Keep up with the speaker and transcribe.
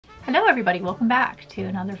Hello everybody, welcome back to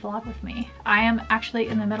another vlog with me. I am actually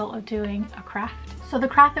in the middle of doing a craft. So the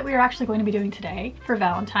craft that we are actually going to be doing today for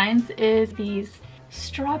Valentine's is these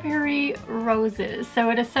strawberry roses.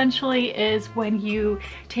 So it essentially is when you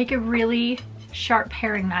take a really sharp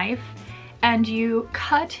paring knife and you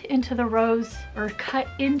cut into the rose or cut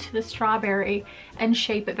into the strawberry and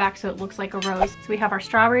shape it back so it looks like a rose. So we have our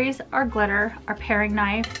strawberries, our glitter, our paring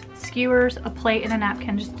knife, skewers, a plate and a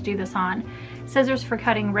napkin just to do this on, scissors for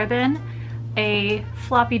cutting ribbon, a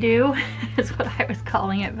floppy do is what I was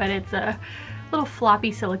calling it, but it's a little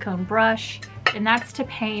floppy silicone brush, and that's to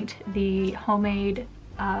paint the homemade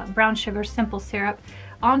brown sugar simple syrup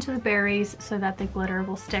onto the berries so that the glitter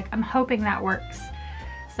will stick. I'm hoping that works.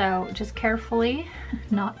 So just carefully,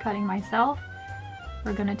 not cutting myself,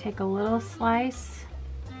 we're gonna take a little slice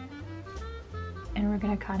and we're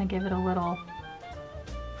gonna kind of give it a little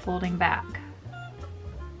folding back.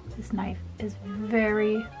 This knife is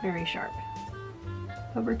very, very sharp,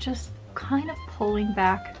 but we're just kind of pulling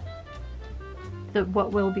back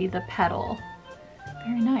what will be the petal.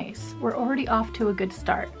 Very nice. We're already off to a good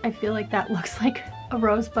start. I feel like that looks like a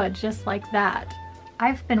rosebud just like that.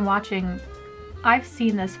 I've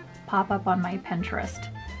seen this pop up on my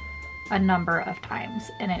Pinterest a number of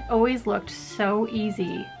times and it always looked so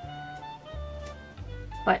easy,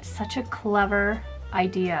 but such a clever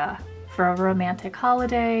idea for a romantic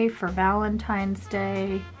holiday, for Valentine's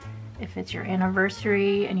Day, if it's your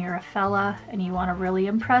anniversary and you're a fella and you want to really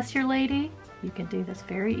impress your lady, you can do this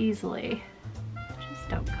very easily. Just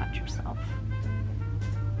don't cut yourself.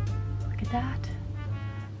 Look at that.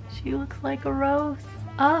 She looks like a rose.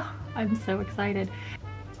 Oh, I'm so excited.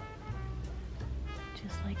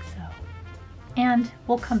 Just like so. And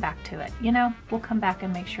we'll come back to it, you know? We'll come back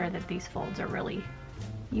and make sure that these folds are really,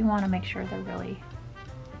 you want to make sure they're really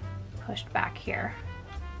pushed back here.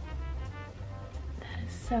 That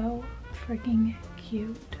is so freaking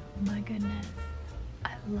cute. My goodness.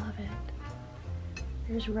 I love it.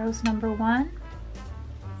 There's rose number one.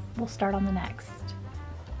 We'll start on the next.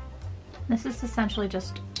 This is essentially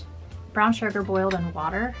just brown sugar boiled in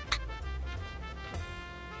water.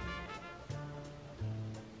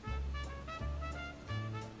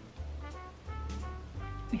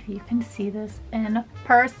 If you can see this in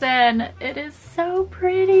person, it is so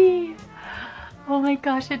pretty. Oh my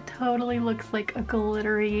gosh, it totally looks like a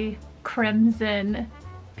glittery crimson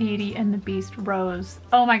Beauty and the Beast rose.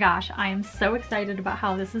 Oh my gosh, I am so excited about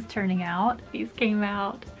how this is turning out. These came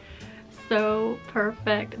out so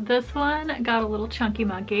perfect. This one got a little chunky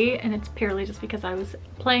monkey and it's purely just because I was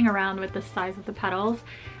playing around with the size of the petals.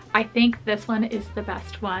 I think this one is the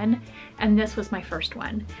best one, and this was my first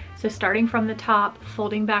one. So starting from the top,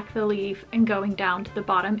 folding back the leaf and going down to the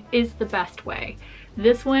bottom is the best way.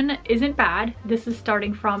 This one isn't bad. This is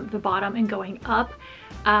starting from the bottom and going up,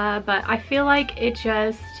 but I feel like it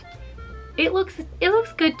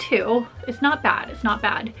looks good too. It's not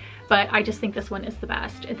bad, but I just think this one is the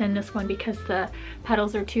best. And then this one, because the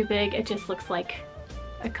petals are too big, it just looks like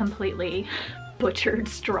a completely butchered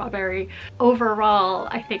strawberry. Overall,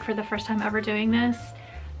 I think for the first time ever doing this,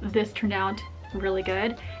 this turned out really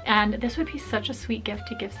good. And this would be such a sweet gift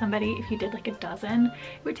to give somebody if you did like a dozen.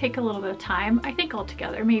 It would take a little bit of time. I think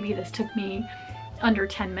altogether, maybe this took me under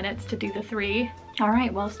 10 minutes to do the 3. All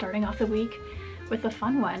right, well, starting off the week with a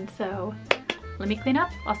fun one. So let me clean up.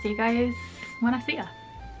 I'll see you guys when I see ya.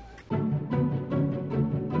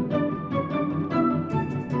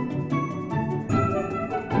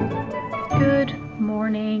 Good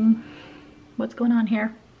morning. What's going on here?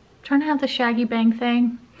 I'm trying to have the shaggy bang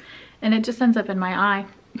thing and it just ends up in my eye.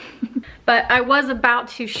 But I was about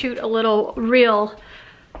to shoot a little reel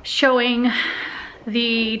showing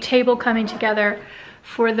the table coming together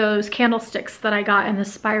for those candlesticks that I got in the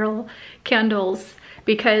spiral candles,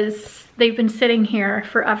 because they've been sitting here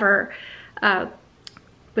forever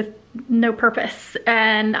with no purpose,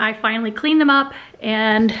 and I finally cleaned them up,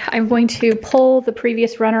 and I'm going to pull the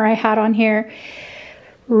previous runner I had on here,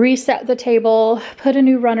 reset the table, put a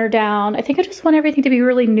new runner down. I think I just want everything to be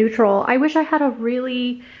really neutral. I wish I had a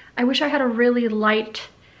really light,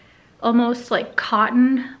 almost like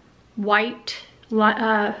cotton white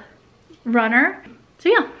runner. So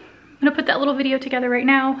yeah, I'm gonna put that little video together right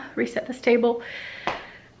now, reset this table.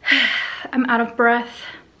 I'm out of breath.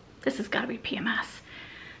 This has gotta be PMS.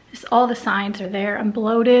 Just all the signs are there. I'm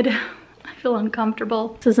bloated. I feel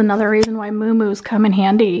uncomfortable. This is another reason why moo-moos come in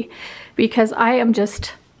handy, because I am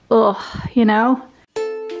just, ugh, you know?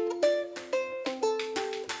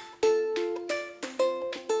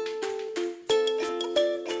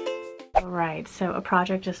 All right, so a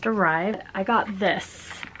project just arrived. I got this,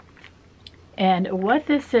 And what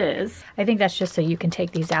this is, I think that's just so you can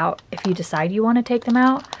take these out if you decide you want to take them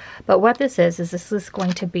out. But what this is this is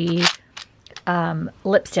going to be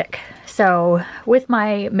lipstick. So with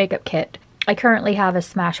my makeup kit, I currently have a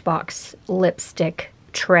Smashbox lipstick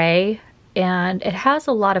tray, and it has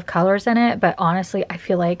a lot of colors in it, but honestly I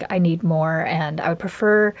feel like I need more, and I would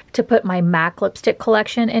prefer to put my MAC lipstick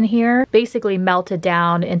collection in here, basically melted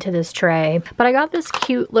down into this tray. But I got this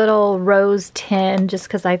cute little rose tin just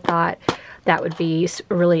because I thought that would be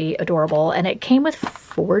really adorable, and it came with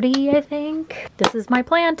 40, I think. This is my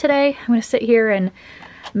plan today. I'm gonna sit here and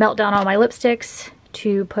melt down all my lipsticks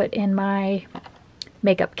to put in my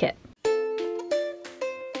makeup kit.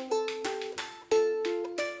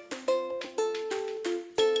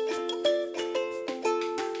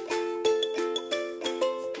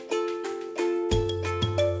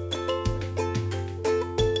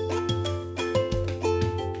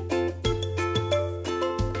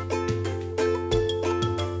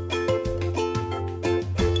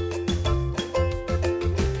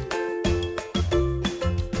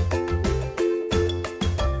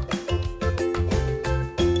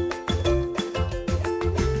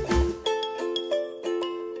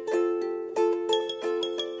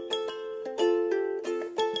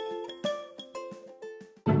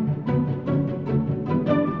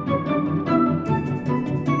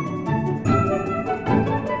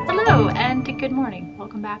 And good morning.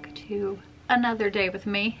 Welcome back to another day with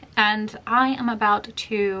me, and I am about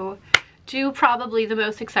to do probably the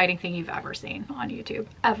most exciting thing you've ever seen on YouTube,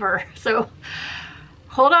 ever. So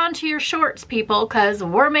hold on to your shorts, people, because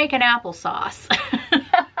we're making applesauce.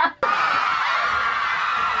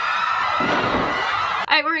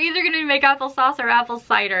 We're either gonna make applesauce or apple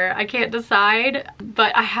cider. I can't decide,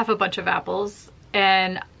 but I have a bunch of apples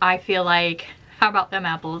and I feel like, how about them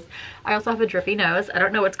apples? I also have a drippy nose. I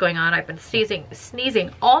don't know what's going on. I've been sneezing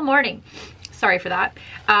all morning. Sorry for that.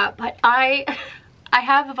 But I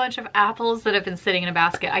have a bunch of apples that have been sitting in a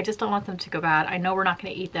basket. I just don't want them to go bad. I know we're not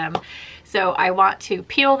gonna eat them. So I want to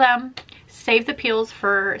peel them, save the peels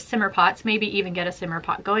for simmer pots, maybe even get a simmer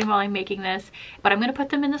pot going while I'm making this. But I'm gonna put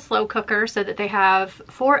them in the slow cooker so that they have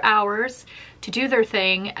 4 hours to do their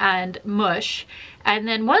thing and mush. And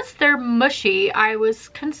then once they're mushy, I was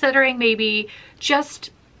considering maybe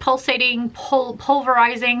just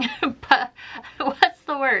pulverizing, what's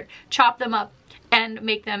the word? Chop them up and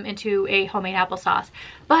make them into a homemade applesauce.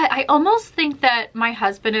 But I almost think that my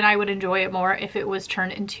husband and I would enjoy it more if it was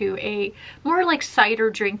turned into a more like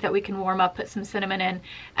cider drink that we can warm up, put some cinnamon in,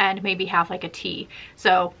 and maybe have like a tea.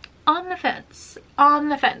 So on the fence, on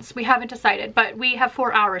the fence. We haven't decided, but we have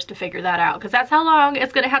 4 hours to figure that out, because that's how long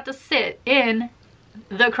it's gonna have to sit in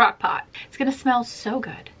the crock pot. It's gonna smell so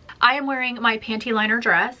good. I am wearing my panty liner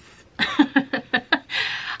dress.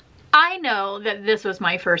 I know that this was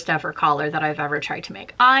my first ever collar that I've ever tried to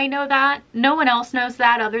make. I know that. No one else knows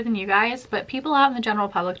that other than you guys, but people out in the general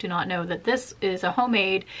public do not know that this is a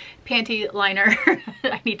homemade panty liner.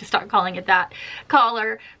 I need to start calling it that,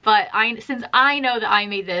 collar. But since I know that I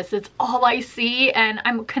made this, it's all I see, and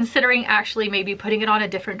I'm considering actually maybe putting it on a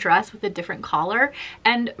different dress with a different collar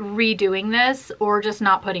and redoing this, or just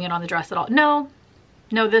not putting it on the dress at all.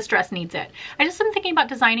 No, this dress needs it. I just am thinking about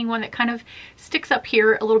designing one that kind of sticks up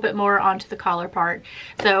here a little bit more onto the collar part.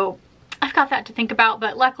 So I've got that to think about,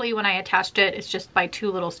 but luckily when I attached it, it's just by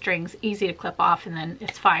 2 little strings, easy to clip off, and then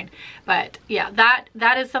it's fine. But yeah,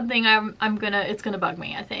 that is something it's gonna bug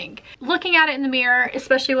me, I think. Looking at it in the mirror,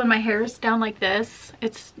 especially when my hair is down like this,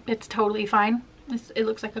 it's totally fine. It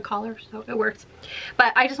looks like a collar, so it works.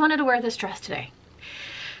 But I just wanted to wear this dress today,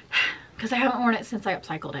 because I haven't worn it since I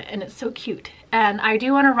upcycled it, and it's so cute. And I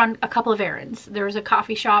do want to run a couple of errands. There's a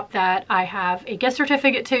coffee shop that I have a gift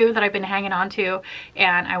certificate to that I've been hanging on to,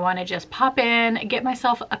 and I want to just pop in, get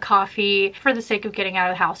myself a coffee for the sake of getting out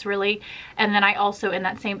of the house, really. And then I also, in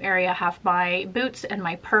that same area, have my boots and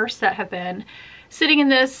my purse that have been sitting in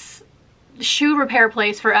this shoe repair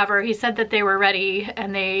place forever. He said that they were ready,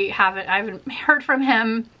 and I haven't heard from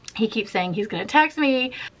him. He keeps saying he's gonna text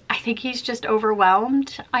me. I think he's just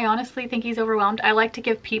overwhelmed. I honestly think he's overwhelmed. I like to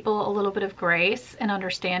give people a little bit of grace and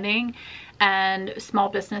understanding, and small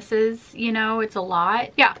businesses, you know, it's a lot.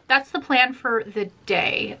 Yeah, that's the plan for the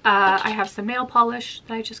day. I have some nail polish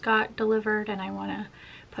that I just got delivered, and I wanna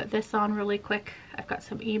put this on really quick. I've got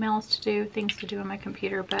some emails to do, things to do on my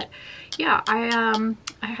computer, but yeah, I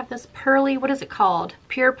have this pearly, what is it called?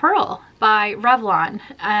 Pure Pearl by Revlon,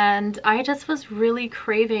 and I just was really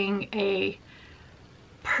craving a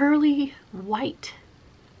pearly white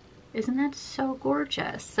Isn't that so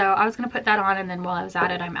gorgeous? So I was gonna put that on, and then while I was at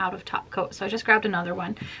it, I'm out of top coat. So I just grabbed another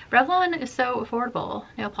one. Revlon is so affordable,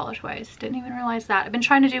 nail polish wise. Didn't even realize that. I've been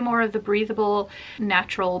trying to do more of the breathable,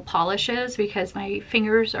 natural polishes because my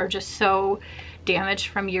fingers are just so damaged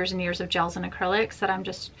from years and years of gels and acrylics that I'm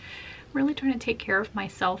just really trying to take care of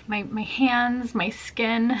myself. My hands, my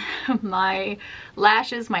skin, my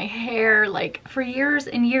lashes, my hair. Like for years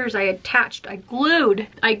and years I attached, I glued,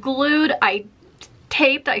 I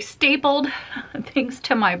taped, I stapled things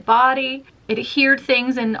to my body. It adhered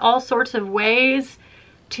things in all sorts of ways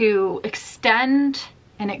to extend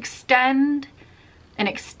and extend and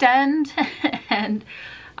extend. And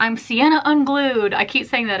I'm Seanna Unglued. I keep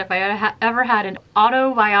saying that if I ever had an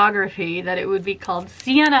autobiography, that it would be called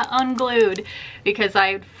Seanna Unglued, because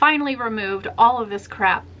I finally removed all of this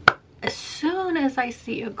crap. As soon as I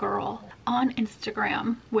see a girl on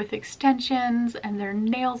Instagram with extensions and their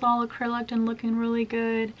nails all acrylic and looking really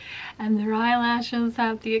good and their eyelashes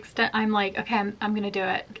have the I'm like, okay, I'm gonna do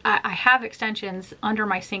it. I have extensions under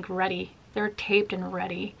my sink ready. They're taped and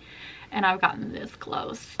ready, and I've gotten this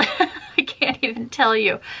close. I can't even tell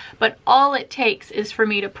you. But all it takes is for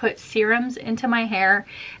me to put serums into my hair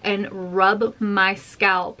and rub my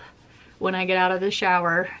scalp when I get out of the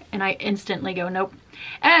shower, and I instantly go, nope.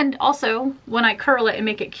 And also, when I curl it and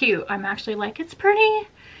make it cute, I'm actually like, it's pretty,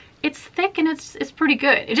 it's thick, and it's pretty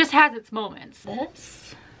good. It just has its moments.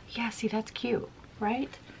 This, yeah, see, that's cute,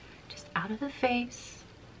 right? Just out of the face,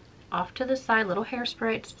 off to the side, little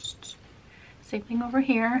hairspray. Same thing over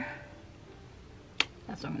here.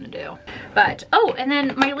 That's what I'm gonna do. But, oh, and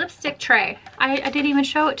then my lipstick tray. I didn't even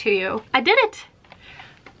show it to you. I did it.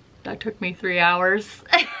 That took me 3 hours.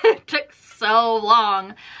 It took so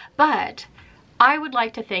long. But I would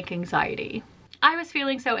like to thank anxiety. I was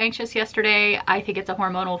feeling so anxious yesterday. I think it's a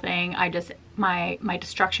hormonal thing. My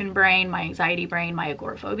destruction brain, my anxiety brain, my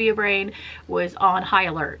agoraphobia brain was on high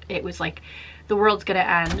alert. It was like the world's gonna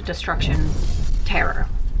end, destruction, terror.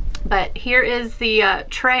 But here is the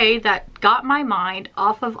tray that got my mind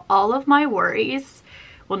off of all of my worries.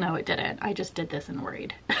 Well, no, it didn't. I just did this and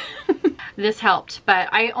worried. This helped, but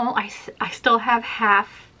I still have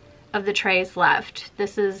half of the trays left.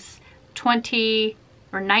 This is 20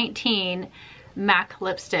 or 19 MAC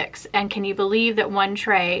lipsticks, and can you believe that one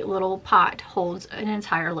tray, little pot, holds an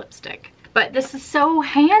entire lipstick? But this is so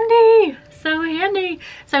handy, so handy.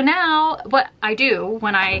 So now what I do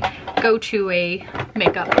when I go to a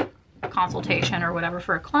makeup consultation or whatever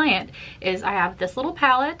for a client is I have this little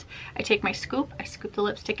palette. I take my scoop, I scoop the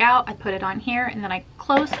lipstick out, I put it on here, and then I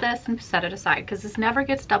close this and set it aside, because this never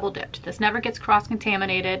gets double dipped. This never gets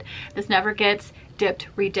cross-contaminated. This never gets dipped,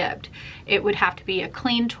 re-dipped. It would have to be a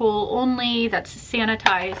clean tool only that's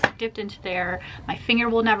sanitized, dipped into there. My finger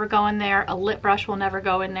will never go in there. A lip brush will never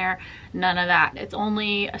go in there. None of that. It's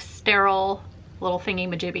only a sterile little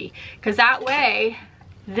thingy-majibby, because that way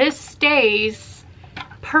this stays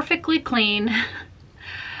perfectly clean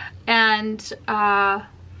and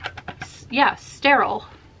yeah, sterile,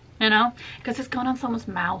 you know, because it's going on someone's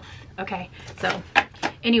mouth. Okay, so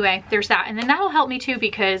anyway, there's that. And then that'll help me too,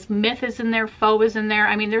 because Myth is in there, Faux is in there.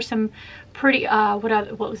 I mean, there's some pretty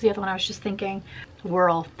what was the other one I was just thinking?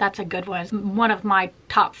 Whirl. That's a good one. One of my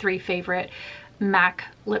top 3 favorite MAC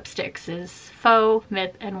lipsticks is Faux,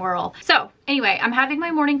 Myth, and Whirl. So anyway, I'm having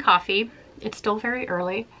my morning coffee. It's still very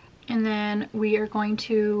early. And then we are going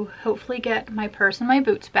to hopefully get my purse and my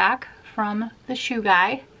boots back from the shoe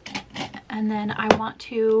guy. And then I want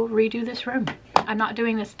to redo this room. I'm not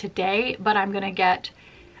doing this today, but I'm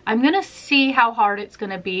gonna see how hard it's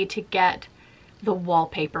gonna be to get the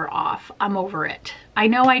wallpaper off. I'm over it. I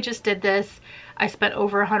know I just did this. I spent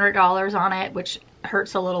over $100 on it, which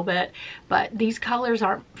hurts a little bit, but these colors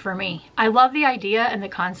aren't for me. I love the idea and the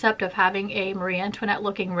concept of having a Marie Antoinette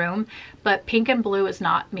looking room, but pink and blue is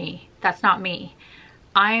not me. That's not me.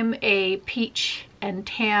 I'm a peach and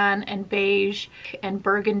tan and beige and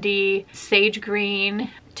burgundy, sage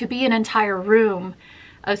green. To be an entire room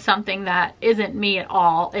of something that isn't me at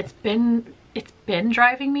all, it's been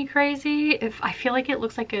driving me crazy. I feel like it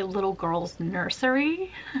looks like a little girl's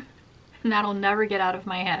nursery. And that'll never get out of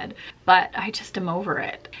my head, but I just am over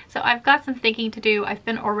it. So I've got some thinking to do. I've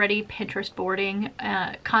been already Pinterest boarding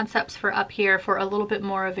concepts for up here for a little bit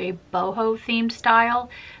more of a boho themed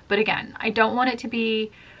style. But again, I don't want it to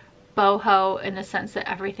be boho in the sense that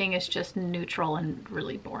everything is just neutral and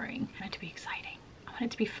really boring. I want it to be exciting. I want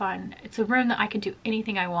it to be fun. It's a room that I can do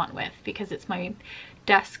anything I want with, because it's my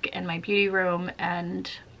desk and my beauty room,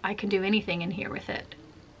 and I can do anything in here with it.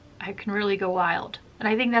 I can really go wild. And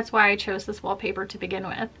I think that's why I chose this wallpaper to begin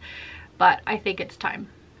with. But I think it's time.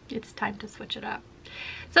 It's time to switch it up.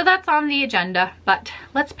 So that's on the agenda, but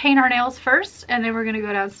let's paint our nails first, and then we're gonna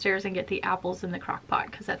go downstairs and get the apples in the crock pot,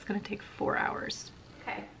 because that's gonna take 4 hours.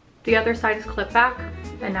 Okay, the other side is clipped back,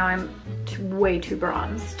 and now I'm way too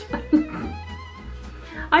bronzed.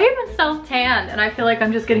 I even self-tanned, and I feel like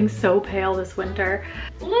I'm just getting so pale this winter.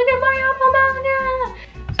 Look at my apple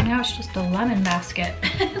basket! So now it's just a lemon basket.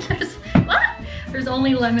 There's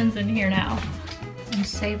only lemons in here now. And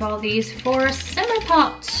save all these for a simmer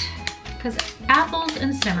pot, because apples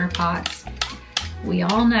and simmer pots, we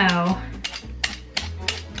all know,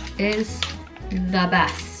 is the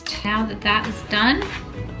best. Now that that is done,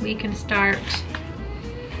 we can start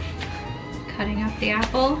cutting up the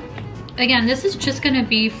apple. Again, this is just gonna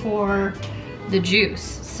be for the juice,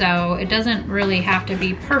 so it doesn't really have to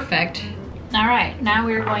be perfect. All right, now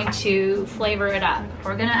we're going to flavor it up.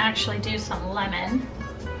 We're gonna actually do some lemon,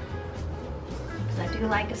 because I do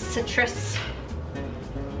like a citrus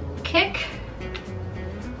kick.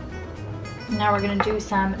 Now we're gonna do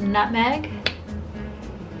some nutmeg.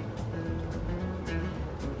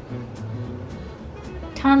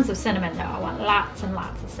 Tons of cinnamon though, I want lots and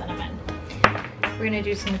lots of cinnamon. We're gonna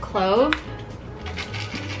do some clove.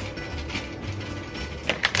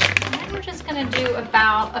 And we're just gonna do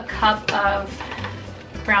about a cup of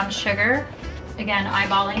brown sugar. Again,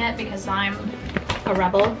 eyeballing it because I'm a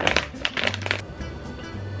rebel.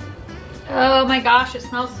 Oh my gosh, it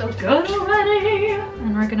smells so good already.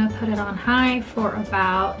 And we're gonna put it on high for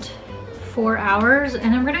about 4 hours,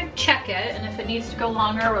 and then we're gonna check it, and if it needs to go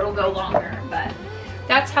longer, it'll go longer, but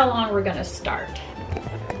that's how long we're gonna start.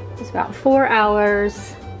 It's about 4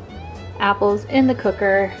 hours, apples in the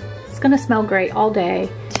cooker. It's gonna smell great all day.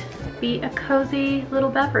 Be a cozy little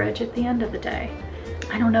beverage at the end of the day.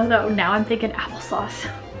 I don't know though, now I'm thinking applesauce.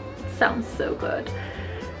 Sounds so good.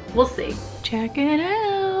 We'll see. Check it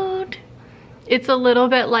out. It's a little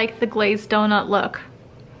bit like the glazed donut look,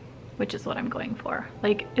 which is what I'm going for.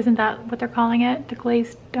 Like, isn't that what they're calling it? The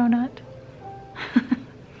glazed donut?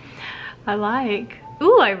 I like.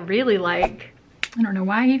 Ooh, I really like. I don't know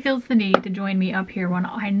why he feels the need to join me up here when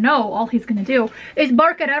I know all he's gonna do is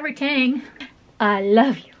bark at everything. I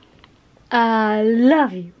love you. I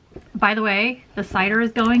love you. By the way, the cider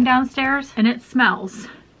is going downstairs and it smells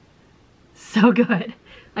so good.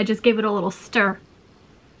 I just gave it a little stir.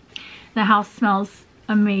 The house smells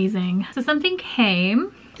amazing. So something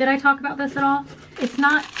came. Did I talk about this at all? It's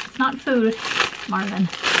not food, Marvin.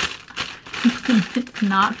 It's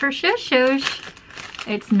not for shush-shush.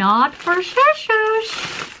 It's not for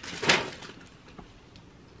shush-shush.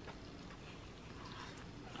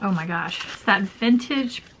 Oh my gosh, it's that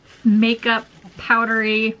vintage makeup,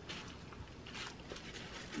 powdery,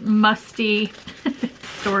 musty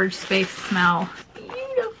storage space smell.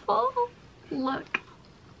 Beautiful.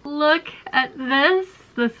 Look at this.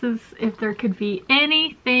 This is, if there could be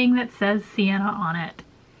anything that says Seanna on it,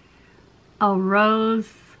 a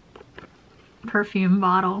rose perfume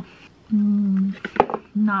bottle.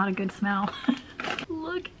 Not a good smell.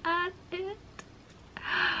 Look at it.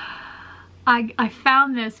 I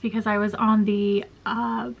found this because I was on the,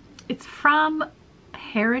 it's from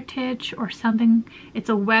Heritage or something. It's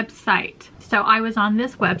a website. So I was on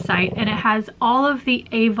this website and it has all of the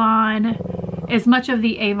Avon, as much of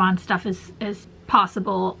the Avon stuff as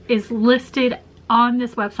possible is listed on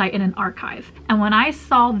this website in an archive. And when I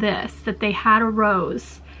saw this, that they had a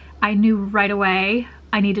rose, I knew right away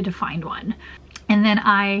I needed to find one. And then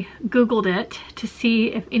I Googled it to see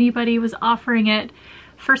if anybody was offering it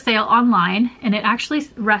for sale online, and it actually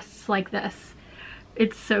rests like this.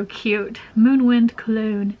 It's so cute. Moonwind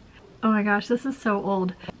cologne. Oh my gosh, this is so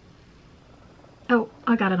old. Oh,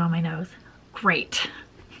 I got it on my nose. Great.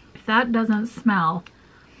 If that doesn't smell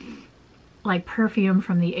like perfume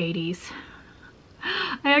from the 80s.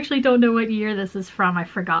 I actually don't know what year this is from, I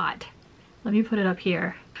forgot. Let me put it up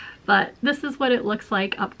here. But this is what it looks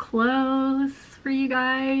like up close for you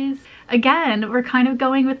guys. Again, we're kind of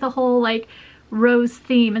going with the whole like rose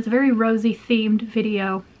theme. It's a very rosy themed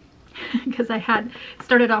video because I had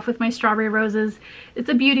started off with my strawberry roses. It's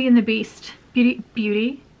a Beauty and the Beast.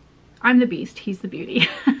 Beauty? I'm the Beast, he's the Beauty.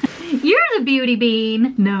 You're the beauty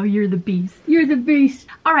bean. No, you're the beast. You're the beast.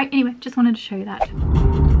 All right, anyway, just wanted to show you that.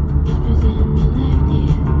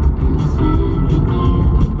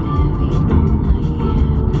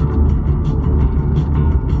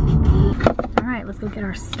 All right, let's go get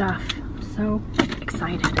our stuff. I'm so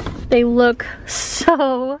excited. They look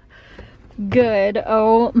so good.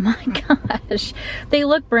 Oh my gosh. They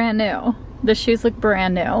look brand new. The shoes look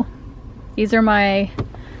brand new. These are my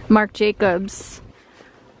Marc Jacobs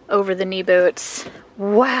over the knee boots.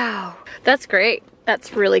 Wow, that's great.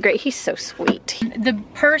 That's really great. He's so sweet. The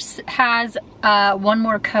purse has one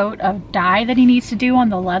more coat of dye that he needs to do on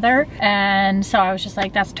the leather. And so I was just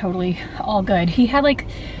like, that's totally all good. He had like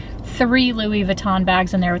 3 Louis Vuitton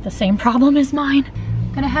bags in there with the same problem as mine.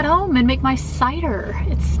 I'm gonna head home and make my cider.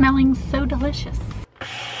 It's smelling so delicious.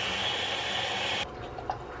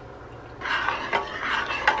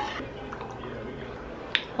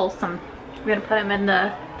 Wholesome. We're gonna put them in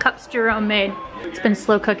the cups Jerome made. It's been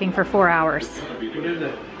slow cooking for 4 hours. What is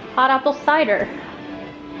it? Hot apple cider.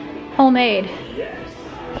 Homemade. Yes.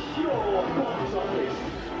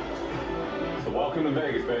 So welcome to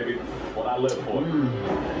Vegas, baby. That's what I live for.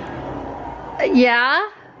 Yeah?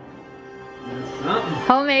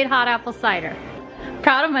 Homemade hot apple cider.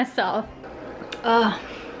 Proud of myself.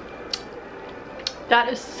 That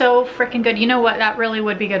is so freaking good. You know what? That really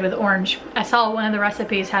would be good with orange. I saw one of the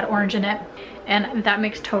recipes had orange in it, and that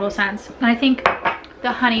makes total sense. And I think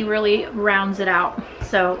the honey really rounds it out.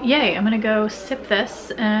 So yay, I'm gonna go sip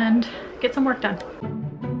this and get some work done.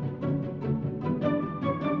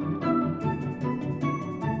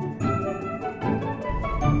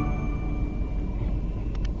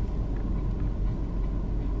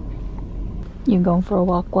 You going for a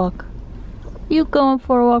walk? You going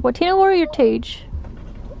for a walk? Tina, where are your teeth?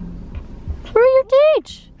 Where are your teeth?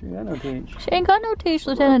 She ain't got no teeth. She ain't got no teeth,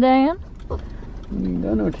 Lieutenant Dan. You ain't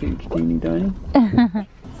got no teeth, teeny tiny.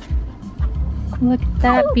 Look at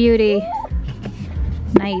that beauty.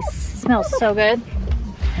 Nice. Smells so good.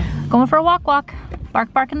 Going for a walk.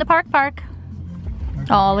 Bark in the park.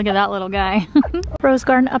 Oh, look at that little guy. Rose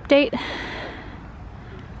garden update.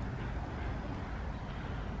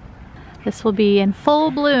 This will be in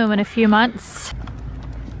full bloom in a few months.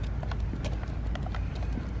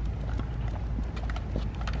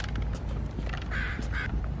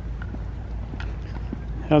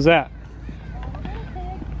 How's that?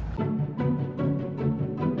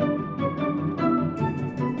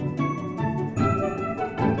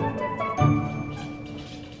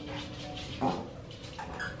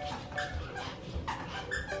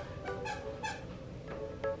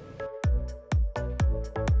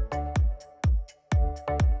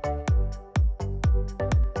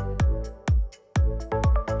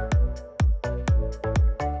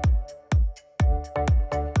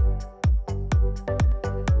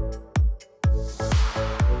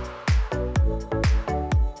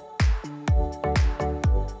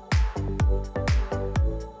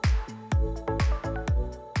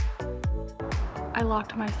 I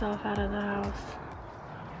locked myself out of the house.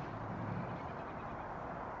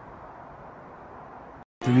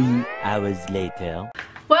 3 hours later.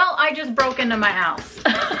 Well, I just broke into my house.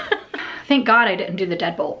 Thank God I didn't do the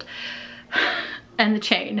deadbolt and the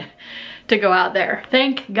chain to go out there.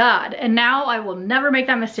 Thank God. And now I will never make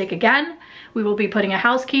that mistake again. We will be putting a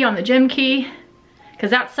house key on the gym key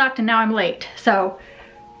because that sucked and now I'm late. So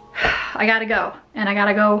I gotta go, and I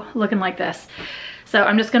gotta go looking like this. So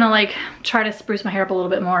I'm just gonna like try to spruce my hair up a little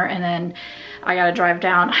bit more, and then I gotta drive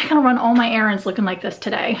down. I gotta run all my errands looking like this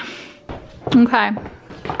today. Okay,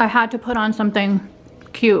 I had to put on something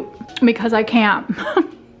cute because I can't.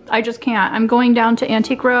 I just can't. I'm going down to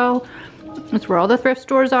Antique Row. It's where all the thrift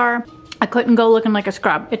stores are. I couldn't go looking like a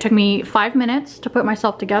scrub. It took me 5 minutes to put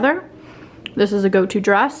myself together. This is a go-to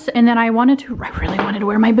dress. And then I really wanted to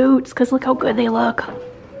wear my boots because look how good they look.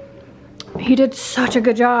 He did such a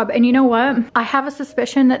good job. And you know what? I have a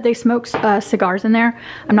suspicion that they smoke cigars in there.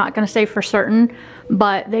 I'm not gonna say for certain,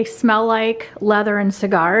 but they smell like leather and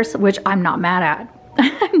cigars, which I'm not mad at.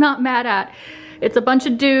 I'm not mad at. It's a bunch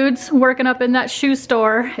of dudes working up in that shoe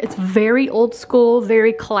store. It's very old school,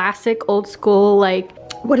 very classic old school, like,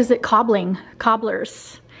 what is it?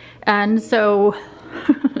 Cobblers. And so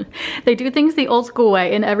they do things the old school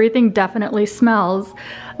way, and everything definitely smells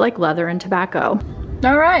like leather and tobacco.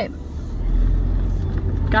 All right.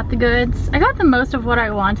 Got the goods. I got the most of what I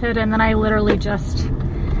wanted, and then I literally just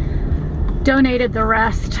donated the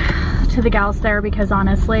rest to the gals there because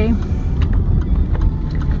honestly,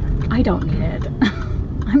 I don't need it.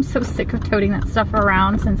 I'm so sick of toting that stuff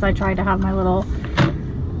around since I tried to have my little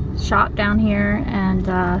shop down here, and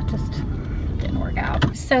just didn't work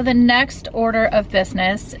out. So the next order of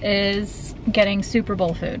business is getting Super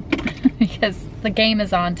Bowl food because the game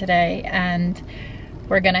is on today and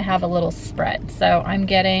we're gonna have a little spread. So I'm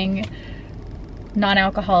getting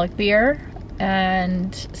non-alcoholic beer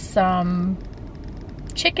and some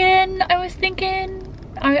chicken.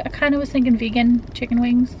 I kind of was thinking vegan chicken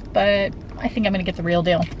wings, but I think I'm gonna get the real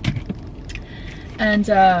deal. And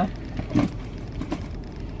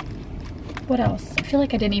what else? I feel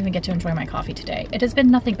like I didn't even get to enjoy my coffee today. It has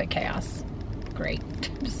been nothing but chaos. Great.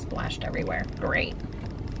 Just splashed everywhere. Great.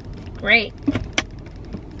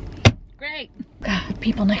 God,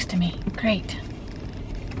 people next to me. Great.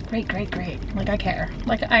 Great, great, great. Like I care.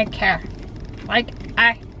 Like I care. Like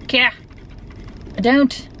I care. I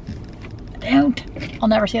don't. I'll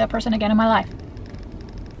never see that person again in my life.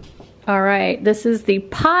 All right, this is the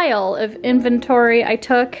pile of inventory I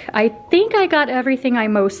took. I think I got everything I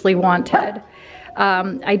mostly wanted.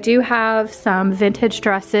 I do have some vintage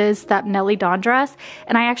dresses, that Nelly Dawn dress,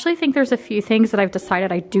 and I actually think there's a few things that I've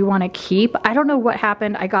decided I do want to keep. I don't know what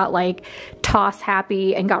happened. I got like toss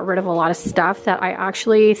happy and got rid of a lot of stuff that I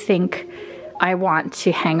actually think I want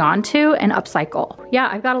to hang on to and upcycle. Yeah,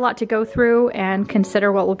 I've got a lot to go through and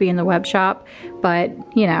consider what will be in the web shop, but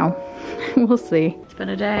you know, we'll see. It's been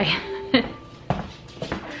a day.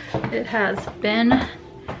 It has been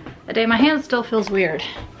a day. My hand still feels weird.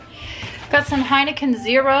 Got some Heineken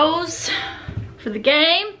Zeros for the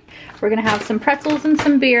game. We're gonna have some pretzels and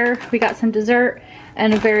some beer. We got some dessert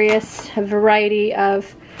and a variety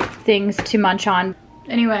of things to munch on.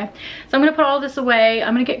 Anyway, so I'm gonna put all this away.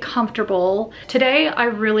 I'm gonna get comfortable. Today, I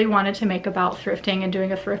really wanted to make about thrifting and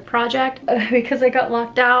doing a thrift project because I got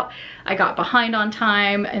locked out. I got behind on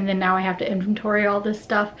time, and then now I have to inventory all this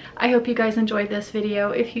stuff. I hope you guys enjoyed this video.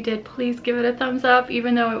 If you did, please give it a thumbs up,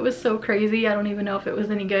 even though it was so crazy. I don't even know if it was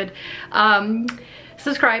any good.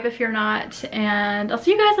 Subscribe if you're not, and I'll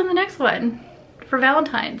see you guys on the next one for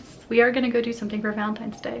Valentine's. We are gonna go do something for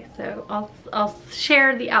Valentine's Day, so I'll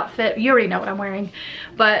share the outfit. You already know what I'm wearing,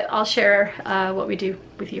 but I'll share what we do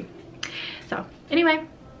with you. So anyway,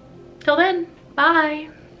 till then, bye.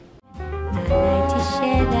 I like to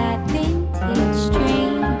share that vintage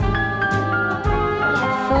dream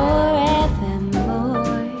forevermore.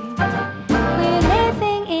 We're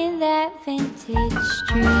living in that vintage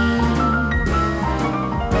dream.